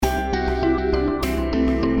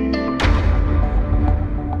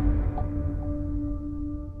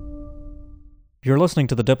You're listening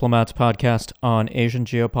to the Diplomats podcast on Asian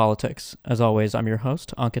geopolitics. As always, I'm your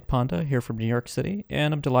host, Ankit Panda, here from New York City,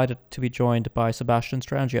 and I'm delighted to be joined by Sebastian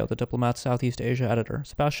Strangio, the Diplomats Southeast Asia editor.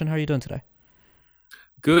 Sebastian, how are you doing today?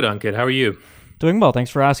 Good, Ankit. How are you? Doing well, thanks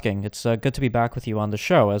for asking. It's good to be back with you on the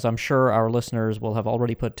show, as I'm sure our listeners will have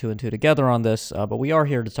already put two and two together on this, but we are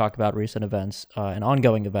here to talk about recent events, and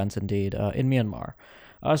ongoing events indeed, in Myanmar.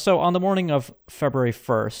 So, on the morning of February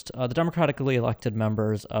 1st, the democratically elected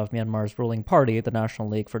members of Myanmar's ruling party, the National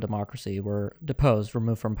League for Democracy, were deposed,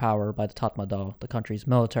 removed from power by the Tatmadaw, the country's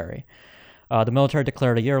military. The military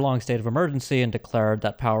declared a year-long state of emergency and declared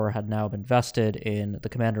that power had now been vested in the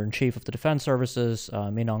commander-in-chief of the defense services,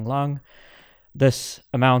 Min Aung Hlaing. This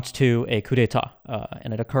amounts to a coup d'etat,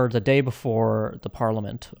 and it occurred the day before the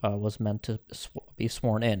parliament was meant to be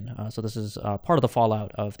sworn in. So this is part of the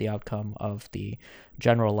fallout of the outcome of the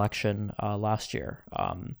general election last year.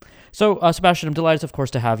 So, Sebastian, I'm delighted, of course,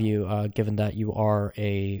 to have you, given that you are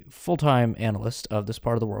a full-time analyst of this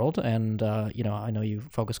part of the world, and I know you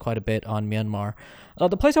focus quite a bit on Myanmar.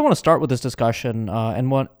 The place I want to start with this discussion,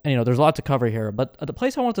 there's a lot to cover here, but the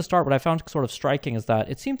place I wanted to start, what I found sort of striking, is that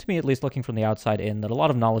it seemed to me, at least looking from the outside in, that a lot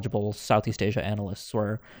of knowledgeable Southeast Asia analysts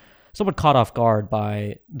were somewhat caught off guard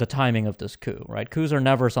by the timing of this coup, right? Coups are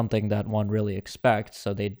never something that one really expects,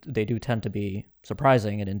 so they do tend to be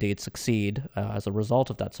surprising and indeed succeed as a result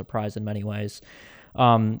of that surprise in many ways.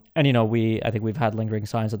 I think we've had lingering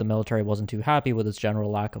signs that the military wasn't too happy with its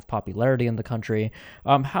general lack of popularity in the country.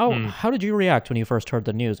 How did you react when you first heard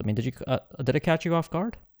the news? I mean, did it catch you off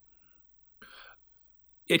guard?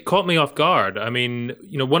 It caught me off guard. I mean,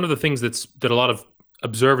 one of the things that a lot of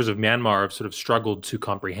observers of Myanmar have sort of struggled to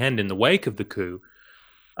comprehend in the wake of the coup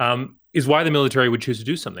is why the military would choose to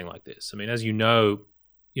do something like this. I mean, as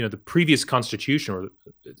the previous constitution, or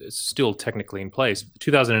it's still technically in place, the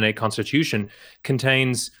 2008 constitution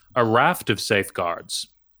contains a raft of safeguards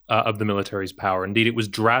of the military's power. Indeed, it was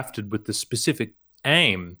drafted with the specific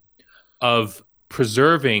aim of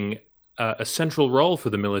preserving a central role for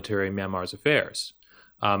the military in Myanmar's affairs.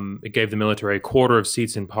 It gave the military a quarter of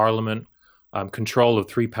seats in parliament, control of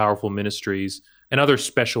three powerful ministries, and other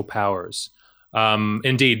special powers.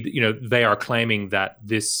 Indeed, they are claiming that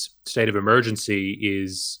this state of emergency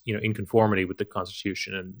is, in conformity with the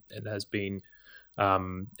Constitution, and has been,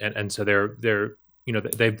 and so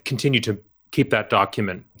they've continued to keep that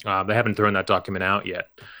document. They haven't thrown that document out yet.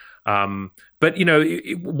 But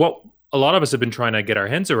what a lot of us have been trying to get our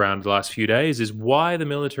hands around the last few days is why the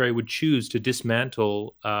military would choose to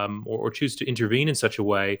dismantle or choose to intervene in such a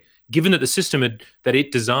way, given that the system that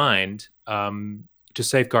it designed to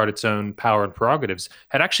safeguard its own power and prerogatives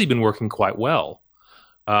had actually been working quite well.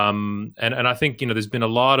 And I think, there's been a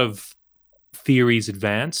lot of theories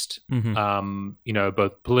advanced,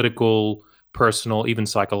 both political, personal, even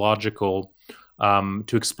psychological,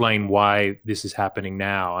 to explain why this is happening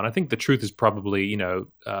now. And I think the truth is probably,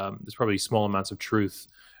 there's probably small amounts of truth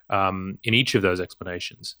in each of those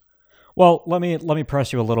explanations. Well, let me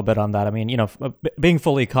press you a little bit on that. I mean, being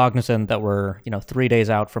fully cognizant that we're 3 days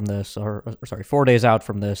out from this, or sorry, 4 days out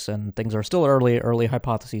from this, and things are still early. Early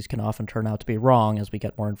hypotheses can often turn out to be wrong as we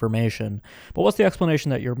get more information. But what's the explanation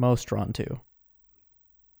that you're most drawn to?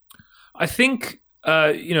 I think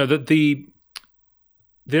that the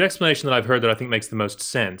explanation that I've heard that I think makes the most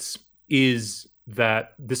sense is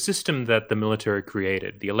that the system that the military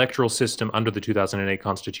created, the electoral system under the 2008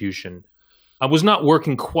 Constitution, was not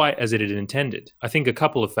working quite as it had intended. I think a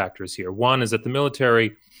couple of factors here. One is that the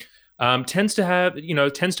military tends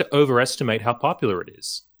to overestimate how popular it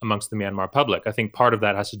is amongst the Myanmar public. I think part of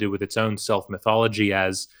that has to do with its own self-mythology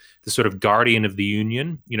as the sort of guardian of the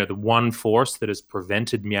Union, the one force that has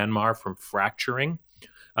prevented Myanmar from fracturing.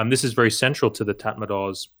 This is very central to the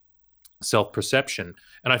Tatmadaw's self-perception.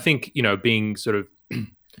 And I think, being sort of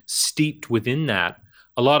steeped within that,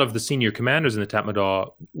 a lot of the senior commanders in the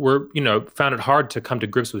Tatmadaw found it hard to come to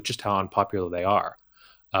grips with just how unpopular they are.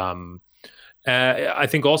 I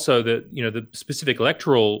think also that, the specific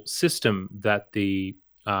electoral system that the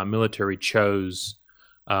military chose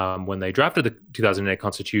when they drafted the 2008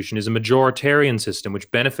 Constitution is a majoritarian system,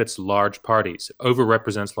 which benefits large parties,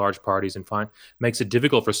 overrepresents large parties, and makes it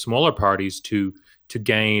difficult for smaller parties to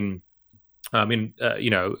gain,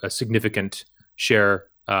 a significant share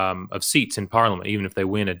of seats in parliament, even if they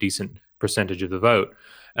win a decent percentage of the vote.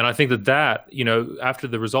 And I think that after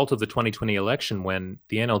the result of the 2020 election, when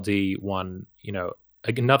the NLD won,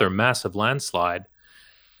 another massive landslide,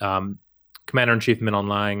 Commander-in-Chief Min Aung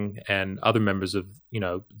Hlaing and other members of,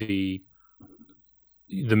 the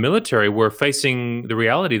military were facing the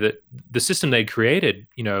reality that the system they'd created,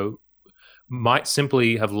 might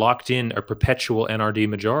simply have locked in a perpetual NRD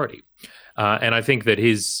majority. And I think that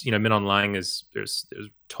his, Min Aung Hlaing is there's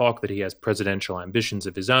talk that he has presidential ambitions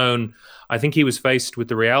of his own. I think he was faced with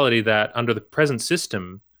the reality that under the present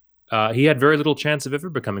system, he had very little chance of ever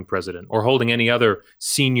becoming president or holding any other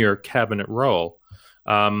senior cabinet role.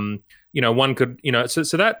 One could,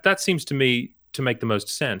 so that seems to me to make the most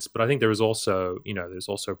sense. But I think there's also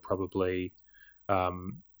probably,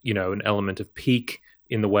 an element of pique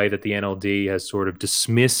in the way that the NLD has sort of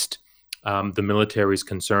dismissed the military's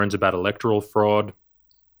concerns about electoral fraud.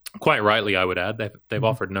 Quite rightly, I would add, they've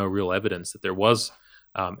offered no real evidence that there was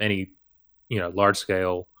any, large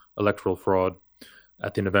scale electoral fraud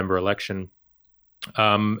at the November election.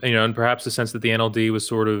 And perhaps the sense that the NLD was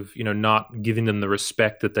sort of, not giving them the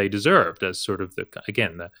respect that they deserved as sort of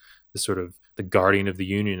the sort of the guardian of the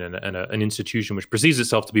union and an institution which perceives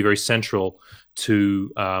itself to be very central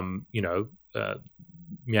to,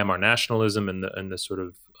 Myanmar nationalism and the sort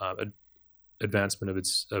of advancement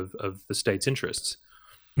of the state's interests.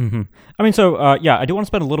 Mm-hmm. I mean, so yeah, I do want to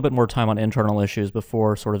spend a little bit more time on internal issues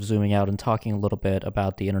before sort of zooming out and talking a little bit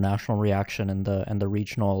about the international reaction and the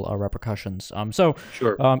regional repercussions.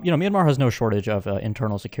 Sure. Myanmar has no shortage of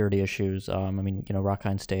internal security issues.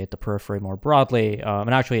 Rakhine State, the periphery more broadly.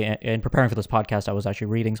 And actually, in preparing for this podcast, I was actually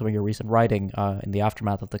reading some of your recent writing in the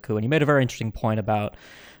aftermath of the coup, and you made a very interesting point about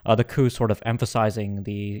the coup sort of emphasizing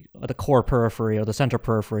the core periphery or the center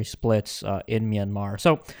periphery splits in Myanmar.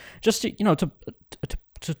 So, just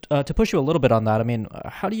to push you a little bit on that, I mean,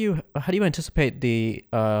 how do you anticipate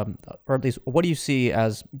or at least what do you see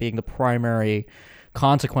as being the primary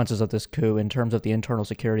consequences of this coup in terms of the internal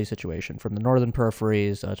security situation from the northern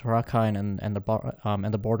peripheries to Rakhine and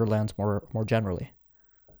the borderlands more generally?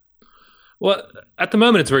 Well, at the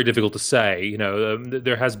moment, it's very difficult to say.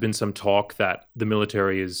 There has been some talk that the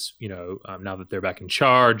military is, now that they're back in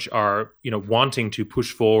charge, are, wanting to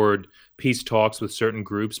push forward peace talks with certain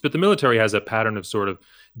groups. But the military has a pattern of sort of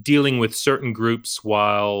dealing with certain groups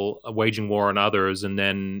while waging war on others, and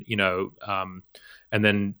then,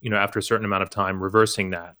 after a certain amount of time, reversing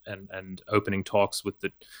that and opening talks with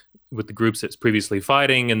the groups that's previously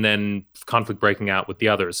fighting, and then conflict breaking out with the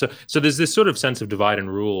others. So there's this sort of sense of divide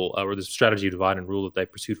and rule, or this strategy of divide and rule that they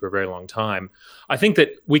pursued for a very long time. I think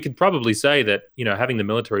that we could probably say that having the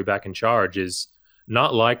military back in charge is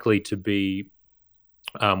not likely to be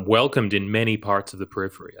welcomed in many parts of the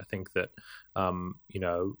periphery. I think that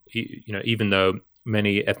even though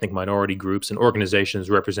many ethnic minority groups and organizations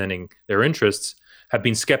representing their interests have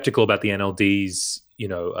been skeptical about the NLD's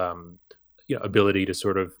ability to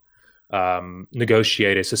sort of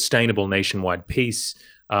negotiate a sustainable nationwide peace.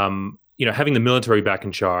 Having the military back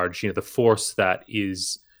in charge, the force that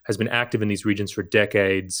has been active in these regions for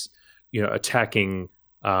decades, attacking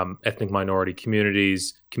ethnic minority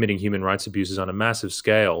communities, committing human rights abuses on a massive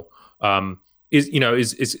scale, will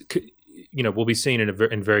be seen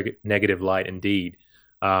in very negative light indeed.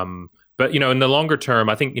 But in the longer term,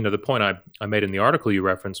 I think the point I made in the article you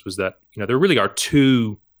referenced was that there really are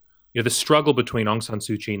two. The struggle between Aung San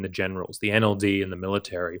Suu Kyi and the generals, the NLD and the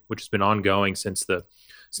military, which has been ongoing since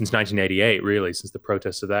 1988, really, since the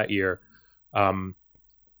protests of that year,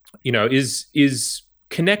 is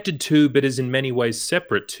connected to, but is in many ways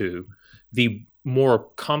separate to, the more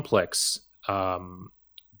complex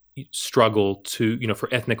struggle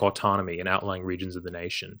for ethnic autonomy in outlying regions of the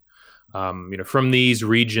nation. From these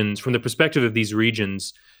regions, from the perspective of these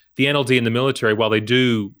regions, the NLD and the military, while they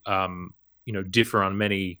do, differ on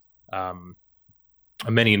many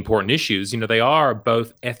important issues, they are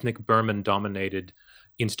both ethnic Burman-dominated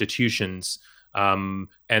institutions, and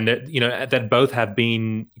that both have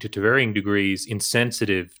been, to varying degrees,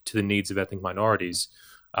 insensitive to the needs of ethnic minorities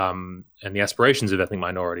and the aspirations of ethnic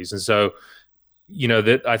minorities. And so,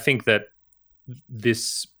 that I think that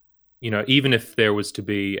this, even if there was to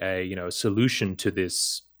be a solution to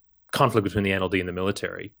this conflict between the NLD and the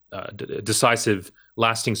military, a decisive,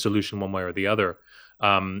 lasting solution one way or the other,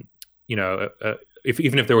 even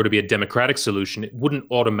if there were to be a democratic solution, it wouldn't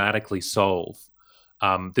automatically solve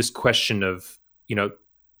this question of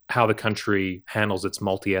how the country handles its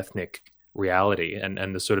multi-ethnic reality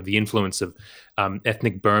and the sort of the influence of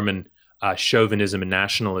ethnic Burman chauvinism and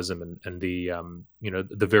nationalism and the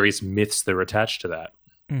the various myths that are attached to that.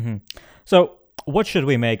 Mm-hmm. So, what should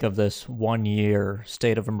we make of this 1-year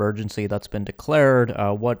state of emergency that's been declared?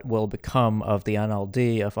 What will become of the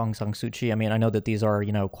NLD, of Aung San Suu Kyi? I mean, I know that these are,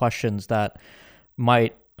 questions that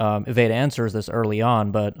might evade answers this early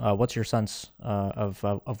on, but what's your sense of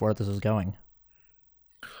where this is going?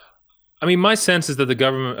 I mean, my sense is that the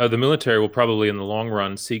government, the military, will probably, in the long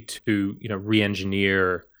run, seek to,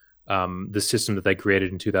 re-engineer the system that they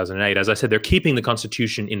created in 2008. As I said, they're keeping the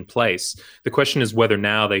constitution in place. The question is whether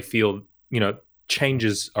now they feel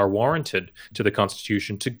changes are warranted to the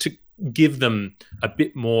constitution to give them a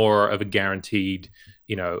bit more of a guaranteed,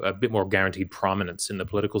 a bit more guaranteed prominence in the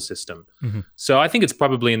political system. Hmm. So I think it's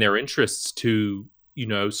probably in their interests to,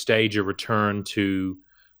 stage a return to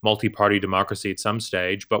multi-party democracy at some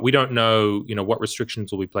stage, but we don't know, what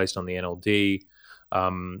restrictions will be placed on the NLD.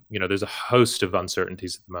 There's a host of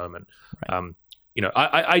uncertainties at the moment.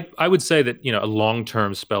 Right. I would say that, a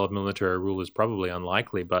long-term spell of military rule is probably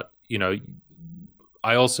unlikely, but,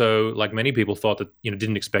 I also, like many people, thought that,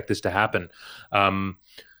 didn't expect this to happen,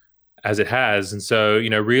 as it has. And so,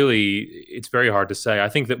 really, it's very hard to say. I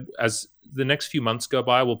think that as the next few months go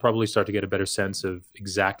by, we'll probably start to get a better sense of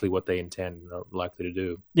exactly what they intend and are likely to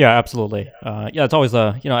do. Yeah, absolutely. Yeah, it's always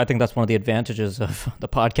I think that's one of the advantages of the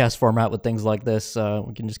podcast format with things like this.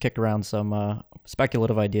 We can just kick around some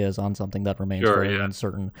speculative ideas on something that remains Sure, very yeah.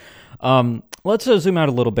 uncertain. Let's zoom out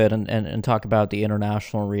a little bit and talk about the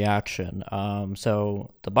international reaction.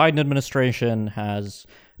 So the Biden administration has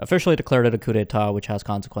officially declared it a coup d'état, which has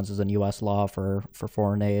consequences in U.S. law for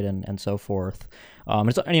foreign aid and so forth.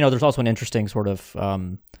 There's also an interesting sort of,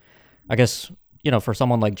 I guess, for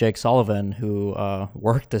someone like Jake Sullivan, who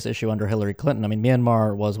worked this issue under Hillary Clinton. I mean,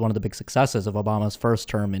 Myanmar was one of the big successes of Obama's first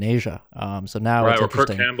term in Asia. So now Right, it's or Kirk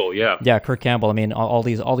interesting. Campbell, yeah. Yeah, Kirk Campbell. I mean, all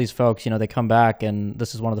these folks, they come back, and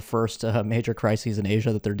this is one of the first major crises in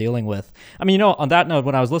Asia that they're dealing with. I mean, on that note,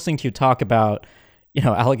 when I was listening to you talk about,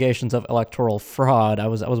 allegations of electoral fraud, I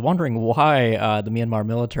was wondering why the Myanmar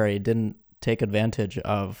military didn't take advantage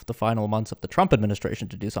of the final months of the Trump administration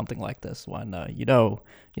to do something like this when there would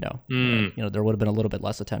have been a little bit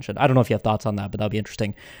less attention. I don't know if you have thoughts on that, but that'd be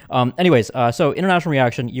interesting. So international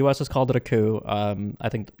reaction, U.S. has called it a coup. I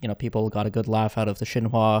think people got a good laugh out of the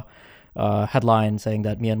Xinhua headline saying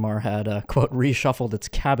that Myanmar had quote reshuffled its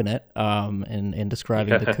cabinet in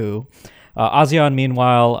describing the coup. ASEAN,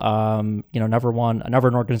 meanwhile, never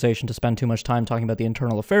an organization to spend too much time talking about the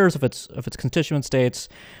internal affairs of its constituent states,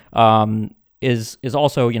 is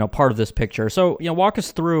also part of this picture. So walk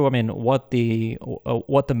us through. I mean, what the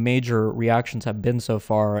major reactions have been so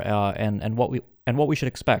far, and what we should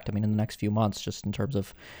expect. I mean, in the next few months, just in terms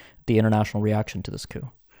of the international reaction to this coup.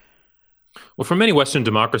 Well, for many Western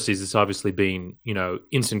democracies, it's obviously been,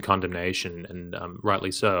 instant condemnation, and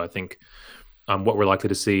rightly so. I think what we're likely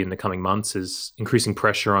to see in the coming months is increasing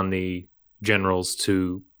pressure on the generals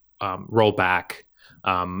to roll back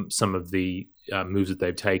some of the moves that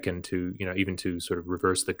they've taken to, even to sort of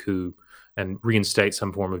reverse the coup and reinstate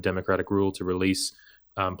some form of democratic rule, to release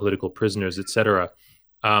political prisoners, etc.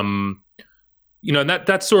 And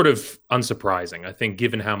that's sort of unsurprising. I think,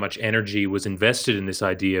 given how much energy was invested in this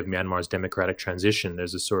idea of Myanmar's democratic transition,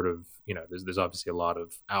 there's a sort of, there's obviously a lot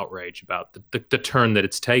of outrage about the turn that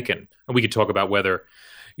it's taken. And we could talk about whether,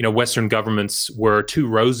 Western governments were too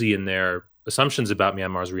rosy in their assumptions about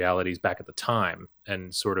Myanmar's realities back at the time,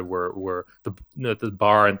 and sort of were the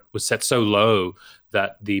bar was set so low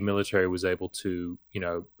that the military was able to,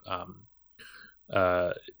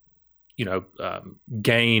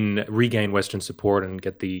 regain Western support and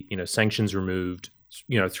get the sanctions removed,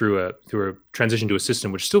 through a transition to a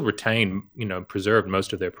system which still retained, preserved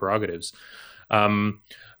most of their prerogatives.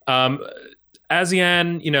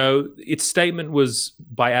 ASEAN, its statement was,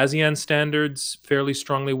 by ASEAN standards, fairly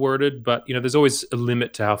strongly worded, but there's always a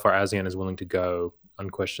limit to how far ASEAN is willing to go on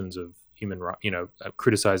questions of human rights,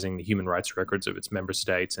 criticizing the human rights records of its member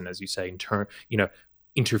states, and, as you say,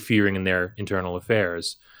 interfering in their internal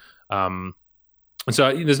affairs. And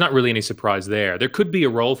so there's not really any surprise there. There could be a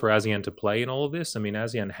role for ASEAN to play in all of this. I mean,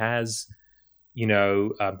 ASEAN has,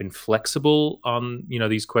 been flexible on,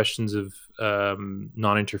 these questions of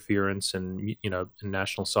non-interference and,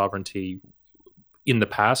 national sovereignty in the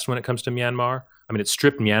past when it comes to Myanmar. I mean, it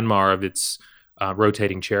stripped Myanmar of its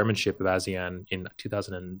rotating chairmanship of ASEAN in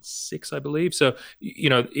 2006, I believe. So,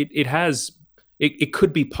 it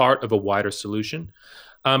could be part of a wider solution.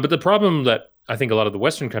 But the problem that I think a lot of the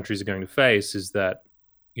Western countries are going to face is that,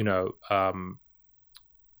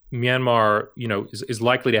 Myanmar, is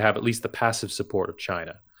likely to have at least the passive support of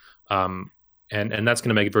China. And that's going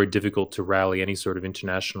to make it very difficult to rally any sort of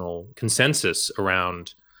international consensus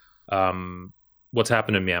around what's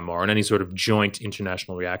happened in Myanmar and any sort of joint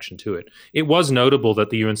international reaction to it. It was notable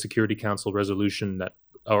that the UN Security Council resolution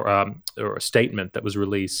or a statement that was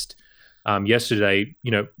released yesterday,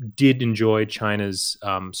 did enjoy China's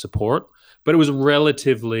support, but it was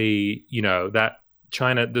relatively,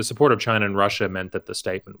 the support of China and Russia meant that the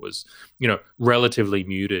statement was, relatively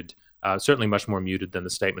muted, certainly much more muted than the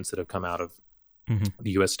statements that have come out of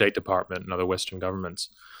the U.S. State Department and other Western governments.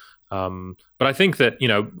 But I think that,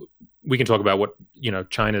 we can talk about what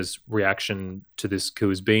China's reaction to this coup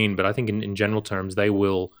has been, but I think in general terms they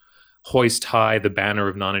will hoist high the banner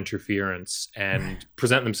of non-interference and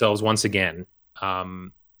present themselves once again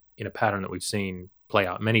in a pattern that we've seen play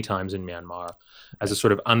out many times in Myanmar as a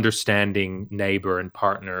sort of understanding neighbor and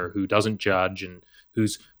partner who doesn't judge and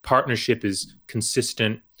whose partnership is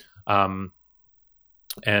consistent and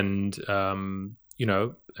and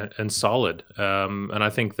solid. And I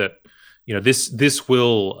think that this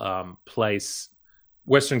will place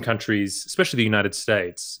Western countries, especially the United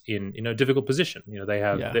States, in a difficult position. They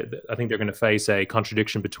have. Yeah. I think they're going to face a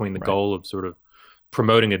contradiction between the Right. goal of sort of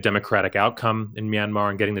promoting a democratic outcome in Myanmar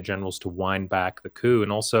and getting the generals to wind back the coup,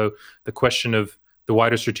 and also the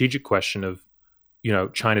wider strategic question of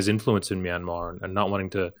China's influence in Myanmar and not wanting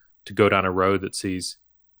to go down a road that sees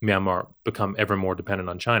Myanmar become ever more dependent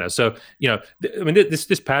on China. So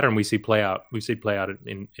this pattern we see play out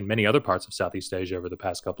in many other parts of Southeast Asia over the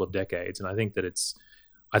past couple of decades, and I think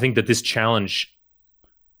that this challenge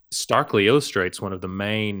starkly illustrates one of the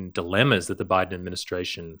main dilemmas that the Biden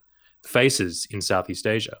administration faces in Southeast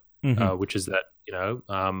Asia, Mm-hmm. which is that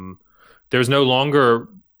there's no longer,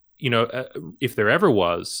 if there ever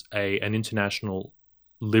was an international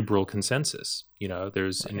liberal consensus.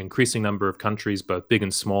 There's an increasing number of countries, both big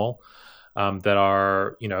and small, that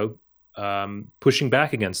are pushing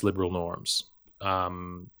back against liberal norms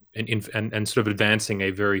and sort of advancing a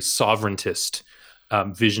very sovereigntist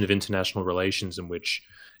vision of international relations in which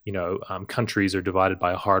countries are divided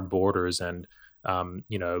by hard borders and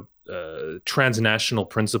transnational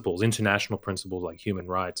principles, international principles like human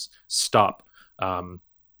rights stop, are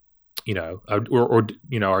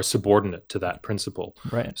subordinate to that principle.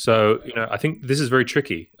 Right. So, I think this is very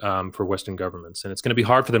tricky for Western governments, and it's going to be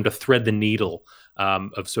hard for them to thread the needle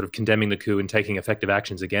of sort of condemning the coup and taking effective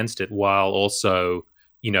actions against it, while also,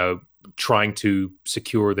 trying to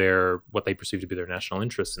secure what they perceive to be their national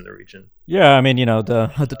interests in the region. Yeah, I mean,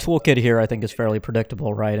 the toolkit here I think is fairly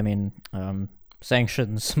predictable, right? I mean,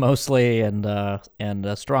 sanctions mostly and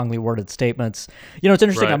strongly worded statements. It's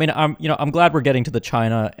interesting. Right. I mean, I'm glad we're getting to the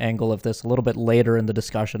China angle of this a little bit later in the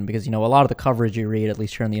discussion because a lot of the coverage you read, at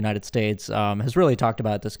least here in the United States, has really talked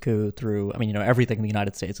about this coup through. I mean, everything in the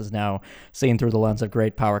United States is now seen through the lens of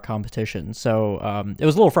great power competition. So it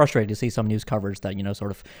was a little frustrating to see some news coverage that sort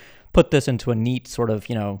of put this into a neat sort of,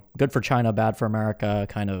 good for China, bad for America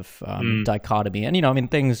kind of dichotomy. And, I mean,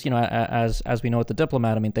 things, as we know with the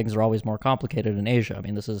Diplomat, I mean, things are always more complicated in Asia. I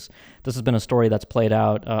mean, this has been a story that's played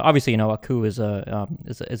out. Obviously, a coup is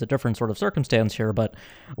a different sort of circumstance here, but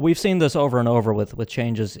we've seen this over and over with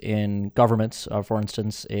changes in governments, for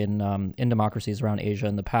instance, in democracies around Asia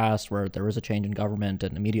in the past, where there is a change in government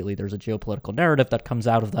and immediately there's a geopolitical narrative that comes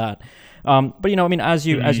out of that. But, I mean, as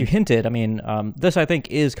you hinted, I mean, this, I think,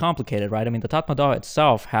 is complicated, right? I mean, the Tatmadaw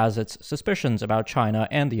itself has its suspicions about China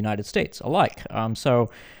and the United States alike.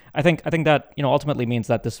 So I think that, ultimately means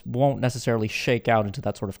that this won't necessarily shake out into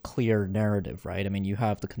that sort of clear narrative, right? I mean, you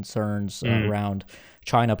have the concerns around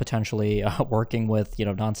China potentially working with,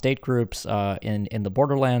 non-state groups in the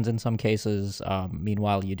borderlands in some cases.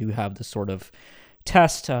 Meanwhile, you do have this sort of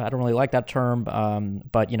test. I don't really like that term,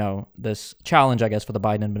 but, this challenge, I guess, for the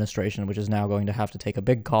Biden administration, which is now going to have to take a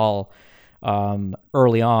big call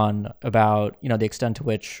early on about, the extent to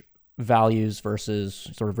which values versus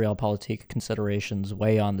sort of realpolitik considerations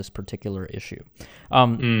weigh on this particular issue. But,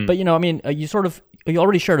 I mean, you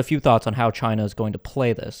already shared a few thoughts on how China is going to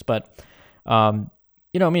play this, but, I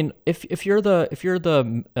mean, if you're the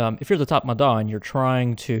Tatmadaw and you're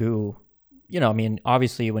trying to, I mean,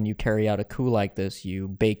 obviously when you carry out a coup like this, you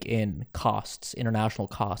bake in costs, international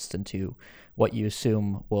costs into what you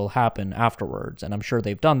assume will happen afterwards. And I'm sure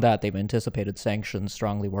they've done that. They've anticipated sanctions,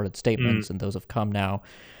 strongly worded statements, and those have come now.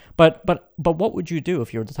 But what would you do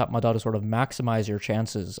if you're the Tatmadaw to sort of maximize your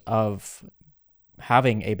chances of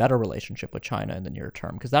having a better relationship with China in the near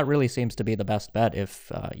term? Because that really seems to be the best bet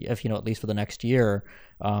if at least for the next year,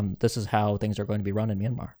 this is how things are going to be run in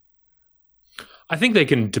Myanmar. I think they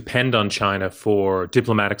can depend on China for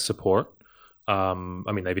diplomatic support. I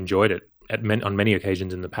mean, they've enjoyed it on many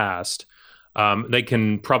occasions in the past. They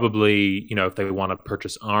can probably, if they want to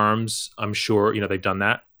purchase arms, I'm sure, they've done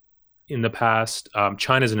that in the past.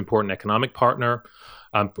 China is an important economic partner,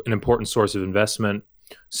 an important source of investment.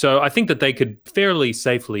 So I think that they could fairly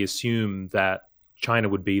safely assume that China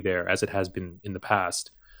would be there as it has been in the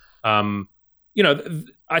past. I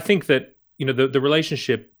think that, the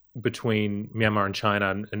relationship between Myanmar and China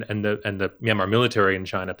and the Myanmar military in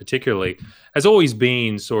China particularly has always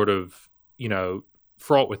been sort of,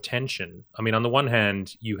 fraught with tension. I mean, on the one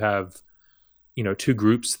hand, you have, two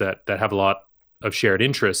groups that have a lot of shared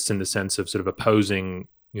interests in the sense of sort of opposing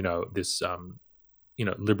this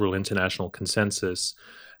liberal international consensus,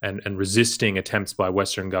 and resisting attempts by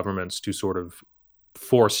Western governments to sort of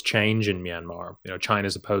force change in Myanmar. China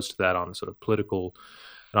is opposed to that on sort of political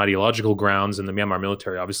and ideological grounds, and the Myanmar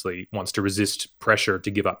military obviously wants to resist pressure to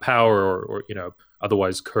give up power, or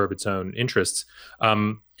otherwise curb its own interests.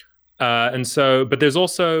 But there's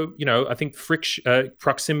also, I think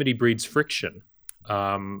proximity breeds friction.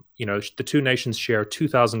 The two nations share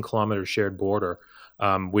 2,000 kilometers shared border,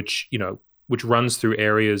 which runs through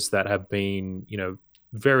areas that have been,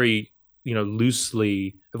 very,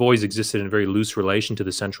 loosely, have always existed in a very loose relation to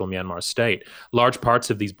the central Myanmar state. Large parts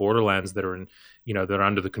of these borderlands that are that are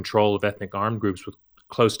under the control of ethnic armed groups with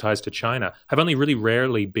close ties to China have only really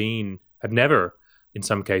rarely have never, in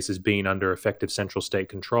some cases, been under effective central state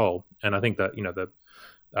control. And I think that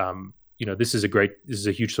this is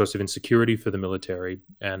a huge source of insecurity for the military,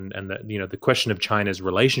 and that the question of China's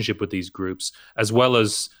relationship with these groups, as well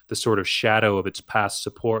as the sort of shadow of its past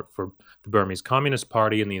support for the Burmese Communist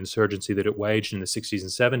Party and the insurgency that it waged in the 60s and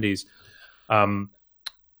 70s,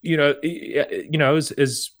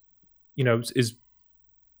 is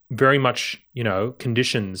very much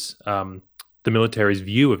conditions the military's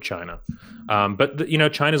view of China. But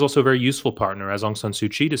China is also a very useful partner, as Aung San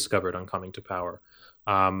Suu Kyi discovered on coming to power.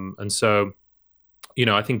 And so,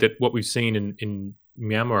 I think that what we've seen in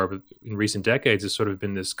Myanmar in recent decades has sort of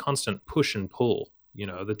been this constant push and pull.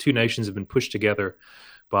 The two nations have been pushed together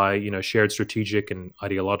by shared strategic and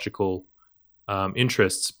ideological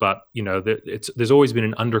interests, but there's always been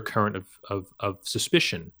an undercurrent of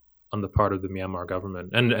suspicion on the part of the Myanmar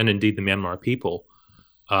government and indeed the Myanmar people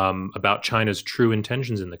about China's true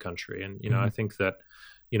intentions in the country. And I think that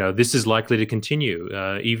this is likely to continue,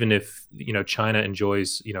 even if China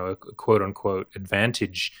enjoys a quote unquote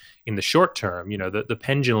advantage in the short term. The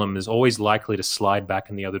pendulum is always likely to slide back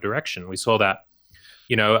in the other direction. We saw that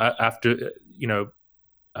after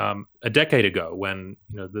a decade ago, when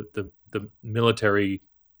the military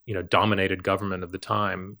dominated government of the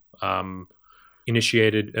time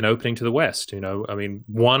initiated an opening to the West.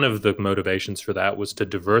 One of the motivations for that was to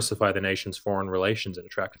diversify the nation's foreign relations and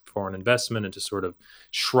attract foreign investment, and to sort of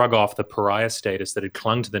shrug off the pariah status that had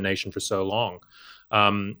clung to the nation for so long.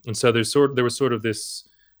 And so there was sort of this,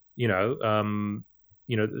 and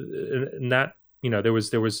that there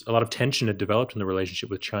was a lot of tension that developed in the relationship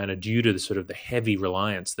with China due to the heavy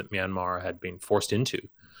reliance that Myanmar had been forced into.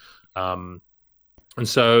 And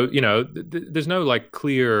so there's no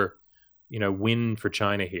clear win for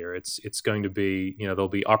China here. It's going to be, there'll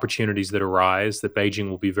be opportunities that arise that Beijing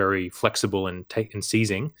will be very flexible in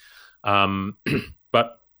seizing,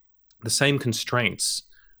 but the same constraints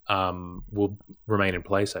will remain in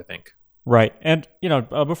place, I think. Right. And,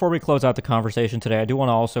 before we close out the conversation today, I do want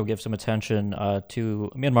to also give some attention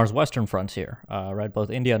to Myanmar's western frontier, right?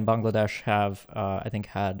 Both India and Bangladesh have, I think,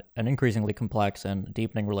 had an increasingly complex and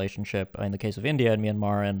deepening relationship in the case of India and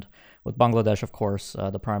Myanmar. And with Bangladesh, of course,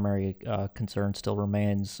 the primary concern still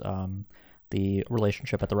remains the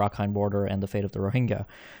relationship at the Rakhine border and the fate of the Rohingya.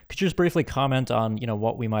 Could you just briefly comment on,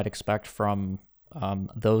 what we might expect from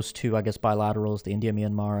those two, I guess, bilaterals, the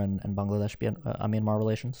India-Myanmar and Bangladesh-Myanmar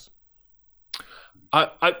relations?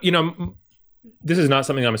 This is not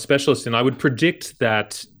something I'm a specialist in. I would predict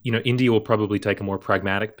that India will probably take a more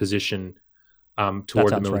pragmatic position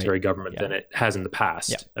toward the military government than it has in the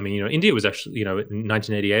past. Yeah. India was actually, in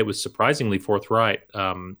 1988 was surprisingly forthright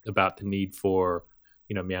about the need for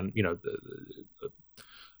the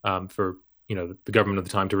government of the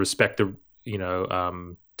time to respect the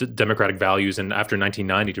democratic values, and after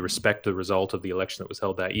 1990 to respect the result of the election that was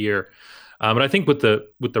held that year. But I think with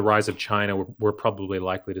the rise of China, we're probably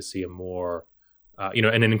likely to see a more, and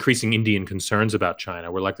an increasing Indian concerns about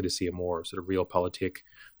China, we're likely to see a more sort of realpolitik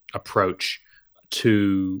approach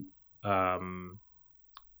to, to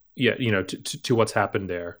what's happened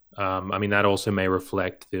there. That also may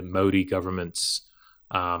reflect the Modi government's,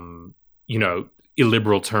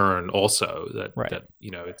 illiberal turn also, that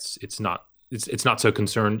it's not so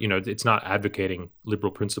concerned, it's not advocating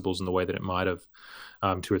liberal principles in the way that it might have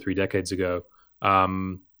 2 or 3 decades ago.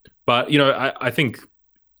 But I think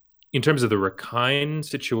in terms of the Rakhine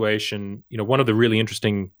situation, one of the really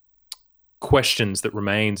interesting questions that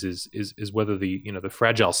remains is whether the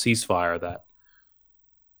fragile ceasefire that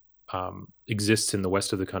exists in the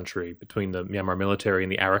west of the country between the Myanmar military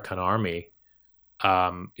and the Arakan army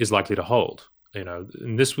is likely to hold.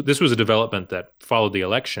 And this was a development that followed the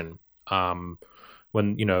election, when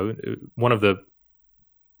one of the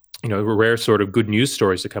rare sort of good news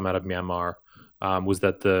stories to come out of Myanmar was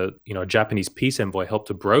that the Japanese peace envoy helped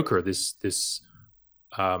to broker this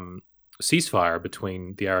ceasefire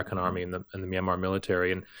between the Arakan army and the Myanmar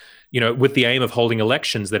military, and with the aim of holding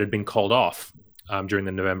elections that had been called off during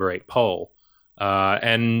the November 8 poll.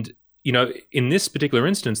 And in this particular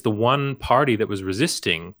instance, the one party that was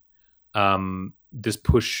resisting this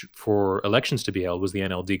push for elections to be held was the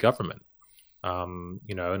NLD government. And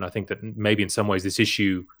I think that maybe in some ways this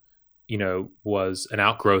issue, was an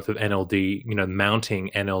outgrowth of NLD, mounting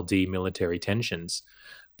NLD military tensions.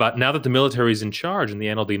 But now that the military is in charge and the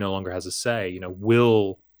NLD no longer has a say,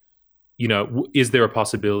 is there a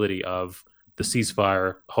possibility of the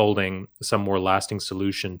ceasefire holding some more lasting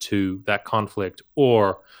solution to that conflict,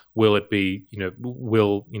 or will it be,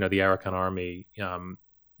 will the Arakan army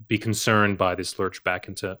be concerned by this lurch back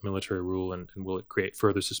into military rule, and will it create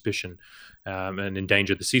further suspicion and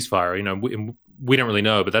endanger the ceasefire? We don't really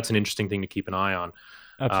know, but that's an interesting thing to keep an eye on.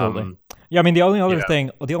 Absolutely. Yeah, I mean, the only other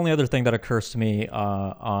thing that occurs to me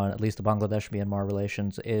on at least the Bangladesh-Myanmar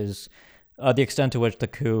relations is the extent to which the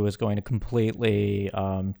coup is going to completely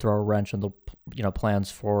throw a wrench in the plans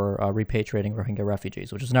for repatriating Rohingya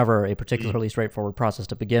refugees, which is never a particularly straightforward process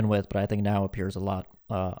to begin with, but I think now appears a lot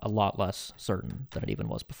less certain than it even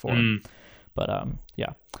was before. But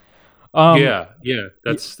yeah.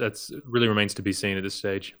 That's really remains to be seen at this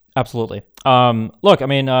stage. Absolutely. Look, I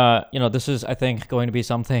mean, this is, I think, going to be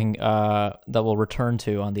something that we'll return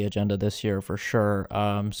to on the agenda this year for sure.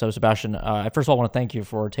 So, Sebastian, I first of all want to thank you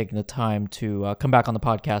for taking the time to come back on the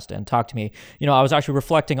podcast and talk to me. I was actually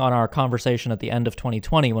reflecting on our conversation at the end of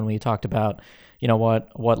 2020 when we talked about,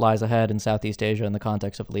 what lies ahead in Southeast Asia in the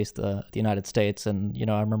context of at least the United States. And,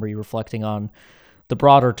 I remember you reflecting on the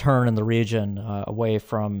broader turn in the region away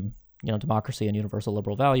from democracy and universal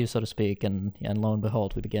liberal values, so to speak, and lo and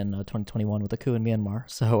behold, we begin 2021 with a coup in Myanmar.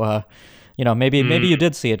 So, maybe you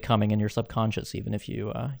did see it coming in your subconscious, even if you,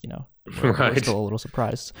 were still a little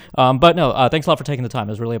surprised. But no, thanks a lot for taking the time.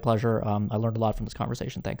 It was really a pleasure. I learned a lot from this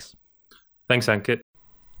conversation. Thanks. Thanks, Ankit.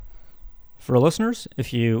 For listeners,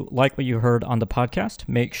 if you like what you heard on the podcast,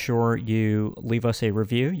 make sure you leave us a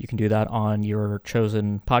review. You can do that on your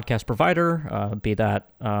chosen podcast provider, be that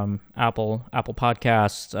Apple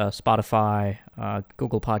Podcasts, Spotify,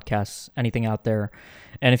 Google Podcasts, anything out there.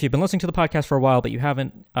 And if you've been listening to the podcast for a while, but you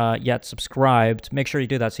haven't yet subscribed, make sure you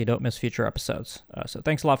do that so you don't miss future episodes. So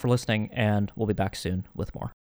thanks a lot for listening, and we'll be back soon with more.